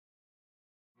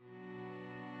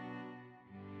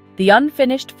The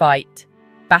unfinished fight,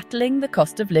 battling the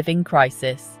cost of living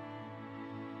crisis.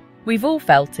 We've all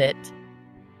felt it.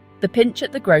 The pinch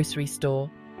at the grocery store,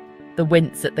 the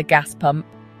wince at the gas pump,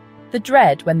 the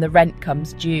dread when the rent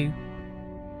comes due.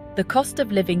 The cost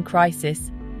of living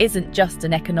crisis isn't just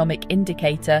an economic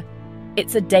indicator,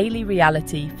 it's a daily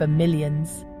reality for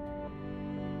millions.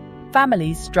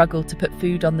 Families struggle to put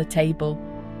food on the table.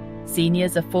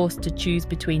 Seniors are forced to choose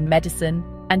between medicine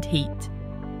and heat.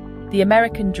 The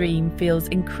American dream feels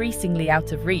increasingly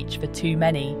out of reach for too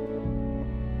many.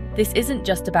 This isn't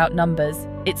just about numbers,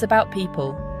 it's about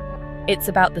people. It's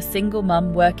about the single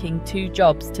mum working 2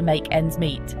 jobs to make ends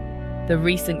meet, the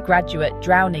recent graduate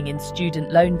drowning in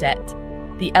student loan debt,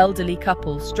 the elderly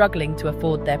couple struggling to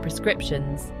afford their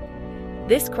prescriptions.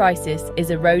 This crisis is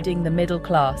eroding the middle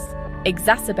class,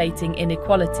 exacerbating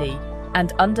inequality,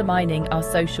 and undermining our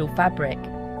social fabric.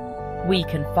 We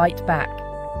can fight back.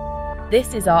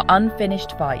 This is our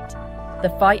unfinished fight,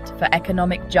 the fight for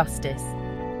economic justice,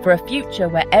 for a future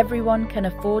where everyone can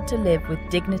afford to live with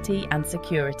dignity and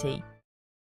security.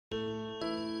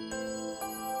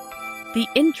 The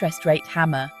interest rate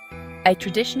hammer, a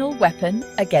traditional weapon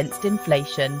against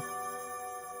inflation.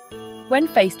 When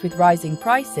faced with rising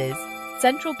prices,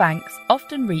 central banks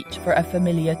often reach for a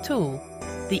familiar tool,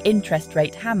 the interest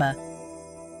rate hammer.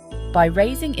 By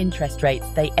raising interest rates,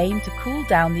 they aim to cool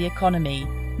down the economy,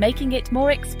 making it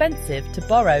more expensive to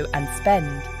borrow and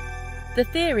spend. The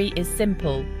theory is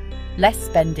simple. Less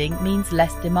spending means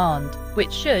less demand,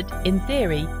 which should, in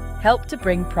theory, help to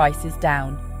bring prices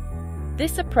down.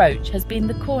 This approach has been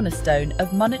the cornerstone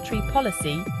of monetary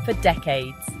policy for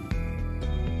decades.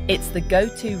 It's the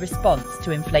go-to response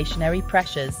to inflationary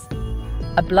pressures,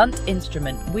 a blunt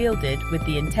instrument wielded with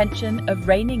the intention of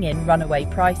reining in runaway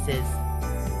prices.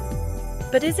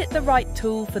 But is it the right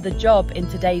tool for the job in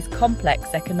today's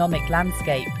complex economic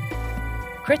landscape?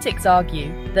 Critics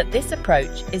argue that this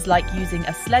approach is like using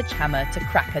a sledgehammer to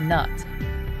crack a nut.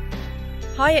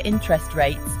 Higher interest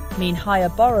rates mean higher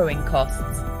borrowing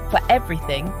costs for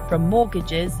everything from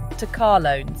mortgages to car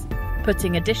loans,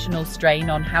 putting additional strain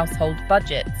on household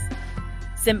budgets.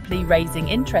 Simply raising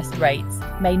interest rates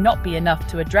may not be enough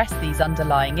to address these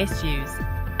underlying issues,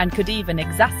 and could even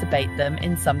exacerbate them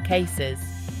in some cases.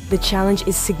 The challenge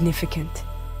is significant.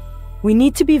 We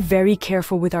need to be very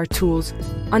careful with our tools,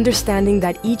 understanding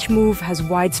that each move has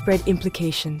widespread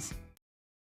implications.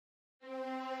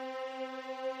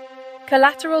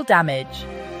 Collateral damage,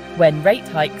 when rate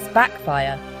hikes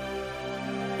backfire.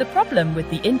 The problem with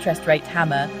the interest rate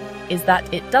hammer is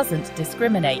that it doesn't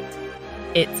discriminate.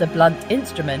 It's a blunt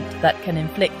instrument that can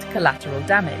inflict collateral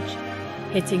damage,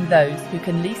 hitting those who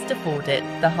can least afford it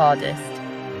the hardest.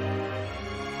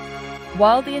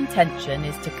 While the intention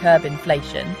is to curb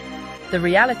inflation, the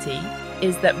reality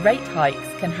is that rate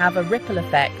hikes can have a ripple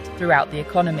effect throughout the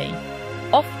economy,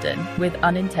 often with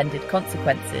unintended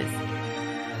consequences.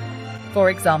 For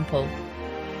example,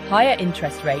 higher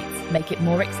interest rates make it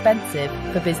more expensive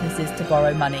for businesses to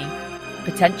borrow money,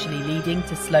 potentially leading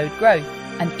to slowed growth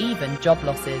and even job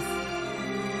losses.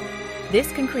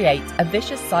 This can create a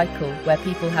vicious cycle where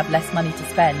people have less money to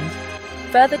spend,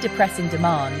 further depressing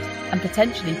demand and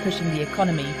potentially pushing the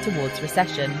economy towards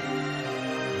recession.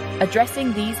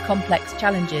 Addressing these complex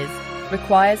challenges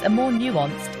requires a more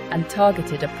nuanced and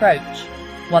targeted approach,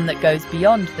 one that goes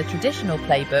beyond the traditional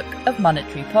playbook of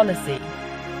monetary policy.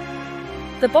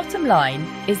 The bottom line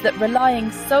is that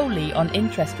relying solely on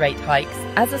interest rate hikes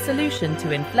as a solution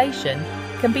to inflation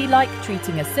can be like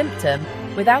treating a symptom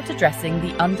without addressing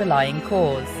the underlying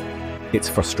cause. It's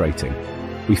frustrating.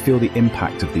 We feel the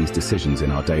impact of these decisions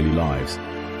in our daily lives.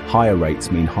 Higher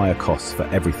rates mean higher costs for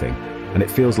everything, and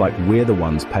it feels like we're the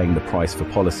ones paying the price for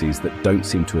policies that don't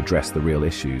seem to address the real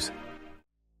issues.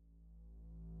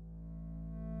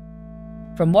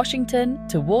 From Washington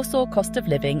to Warsaw cost of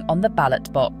living on the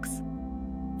ballot box.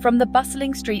 From the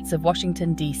bustling streets of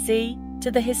Washington, D.C.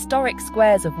 to the historic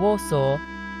squares of Warsaw,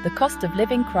 the cost of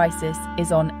living crisis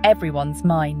is on everyone's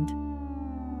mind.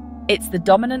 It's the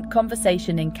dominant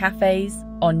conversation in cafes,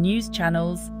 on news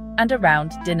channels, and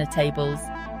around dinner tables.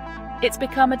 It's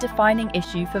become a defining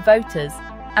issue for voters,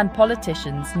 and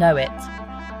politicians know it.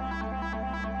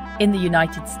 In the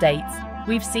United States,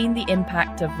 we've seen the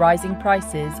impact of rising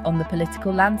prices on the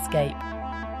political landscape.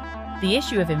 The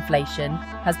issue of inflation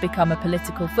has become a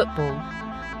political football,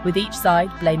 with each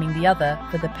side blaming the other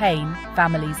for the pain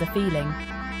families are feeling.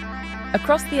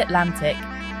 Across the Atlantic,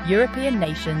 European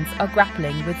nations are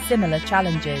grappling with similar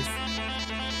challenges.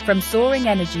 From soaring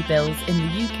energy bills in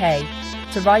the UK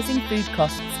to rising food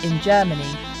costs in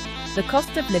Germany, the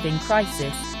cost of living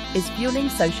crisis is fueling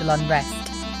social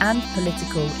unrest and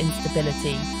political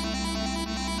instability.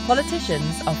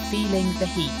 politicians are feeling the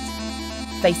heat,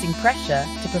 facing pressure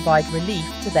to provide relief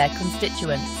to their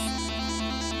constituents.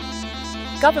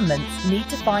 Governments need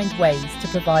to find ways to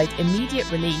provide immediate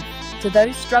relief to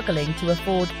those struggling to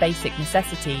afford basic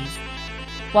necessities,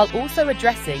 while also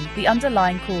addressing the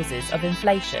underlying causes of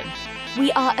inflation.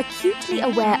 We are acutely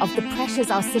aware of the pressures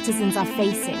our citizens are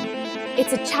facing.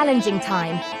 It's a challenging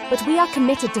time, but we are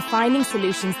committed to finding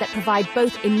solutions that provide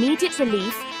both immediate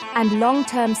relief and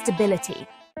long-term stability.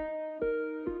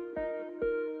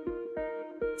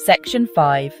 Section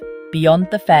 5. Beyond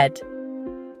the Fed.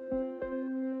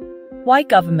 Why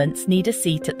governments need a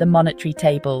seat at the monetary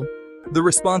table. The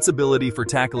responsibility for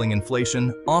tackling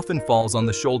inflation often falls on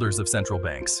the shoulders of central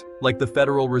banks, like the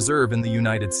Federal Reserve in the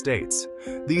United States.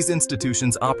 These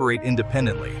institutions operate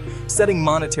independently, setting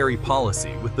monetary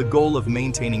policy with the goal of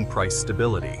maintaining price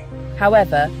stability.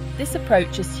 However, this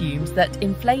approach assumes that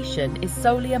inflation is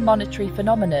solely a monetary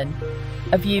phenomenon,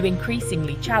 a view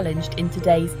increasingly challenged in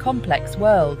today's complex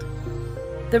world.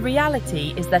 The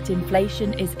reality is that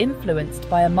inflation is influenced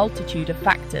by a multitude of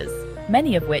factors,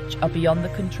 many of which are beyond the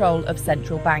control of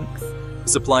central banks.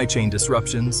 Supply chain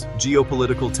disruptions,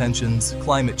 geopolitical tensions,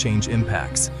 climate change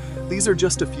impacts. These are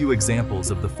just a few examples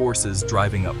of the forces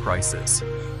driving up prices.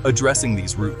 Addressing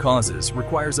these root causes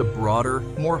requires a broader,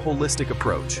 more holistic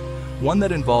approach, one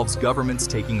that involves governments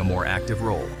taking a more active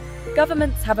role.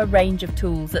 Governments have a range of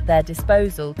tools at their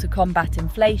disposal to combat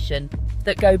inflation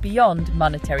that go beyond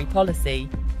monetary policy.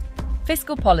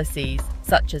 Fiscal policies,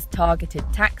 such as targeted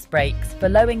tax breaks for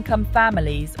low-income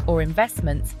families or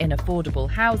investments in affordable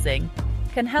housing,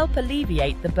 can help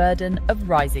alleviate the burden of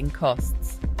rising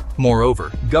costs.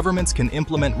 Moreover, governments can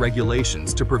implement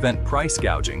regulations to prevent price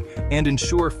gouging and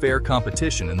ensure fair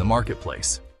competition in the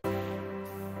marketplace.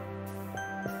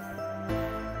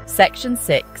 Section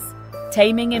 6.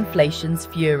 Taming inflation's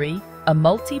fury, a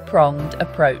multi-pronged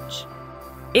approach.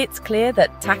 It's clear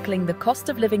that tackling the cost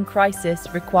of living crisis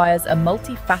requires a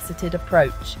multifaceted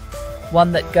approach,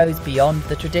 one that goes beyond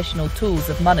the traditional tools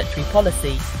of monetary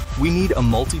policy. We need a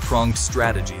multi-pronged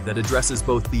strategy that addresses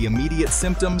both the immediate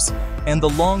symptoms and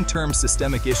the long-term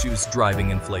systemic issues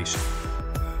driving inflation.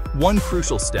 One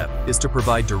crucial step is to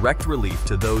provide direct relief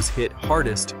to those hit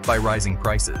hardest by rising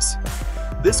prices.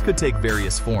 This could take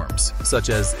various forms, such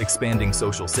as expanding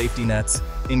social safety nets,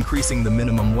 increasing the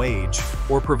minimum wage,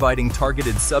 or providing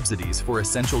targeted subsidies for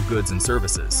essential goods and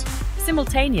services.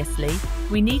 Simultaneously,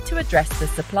 we need to address the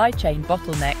supply chain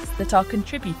bottlenecks that are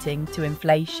contributing to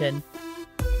inflation.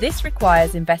 This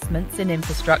requires investments in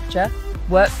infrastructure,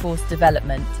 workforce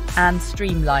development, and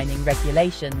streamlining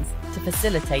regulations to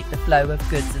facilitate the flow of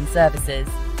goods and services.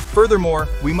 Furthermore,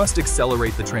 we must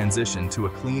accelerate the transition to a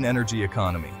clean energy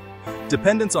economy.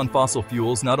 Dependence on fossil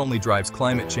fuels not only drives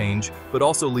climate change, but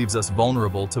also leaves us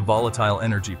vulnerable to volatile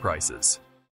energy prices.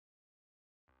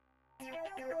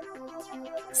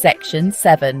 Section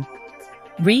 7.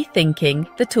 Rethinking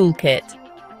the Toolkit.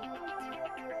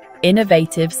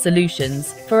 Innovative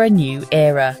solutions for a new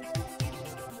era.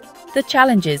 The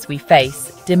challenges we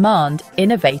face demand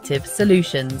innovative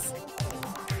solutions.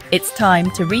 It's time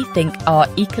to rethink our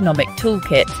economic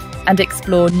toolkit and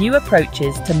explore new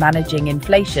approaches to managing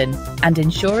inflation and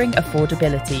ensuring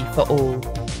affordability for all.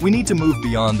 We need to move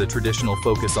beyond the traditional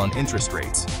focus on interest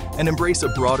rates and embrace a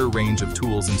broader range of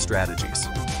tools and strategies.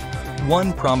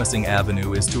 One promising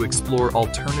avenue is to explore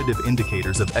alternative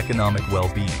indicators of economic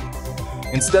well-being.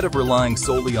 Instead of relying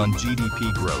solely on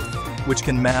GDP growth, which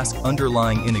can mask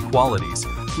underlying inequalities,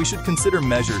 we should consider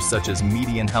measures such as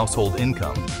median household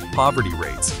income, poverty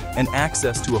rates, and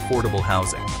access to affordable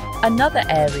housing. Another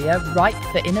area ripe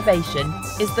for innovation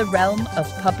is the realm of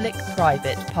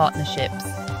public-private partnerships.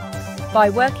 By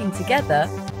working together,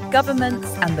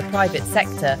 governments and the private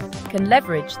sector can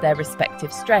leverage their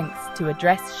respective strengths to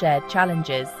address shared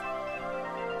challenges.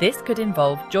 This could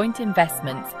involve joint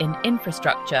investments in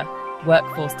infrastructure,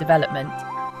 workforce development,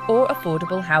 or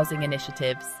affordable housing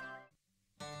initiatives.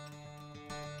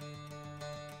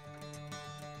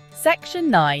 Section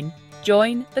 9.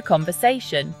 Join the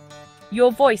conversation.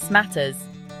 Your voice matters.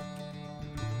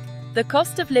 The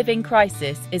cost of living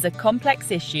crisis is a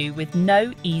complex issue with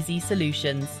no easy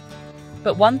solutions.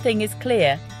 But one thing is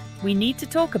clear, we need to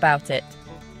talk about it.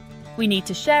 We need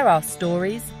to share our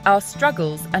stories, our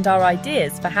struggles, and our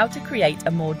ideas for how to create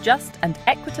a more just and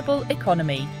equitable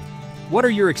economy. What are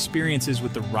your experiences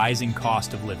with the rising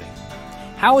cost of living?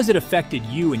 How has it affected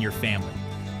you and your family?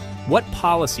 What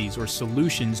policies or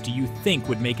solutions do you think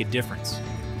would make a difference?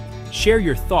 Share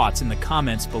your thoughts in the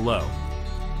comments below.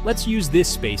 Let's use this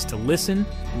space to listen,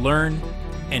 learn,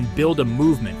 and build a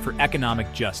movement for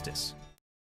economic justice.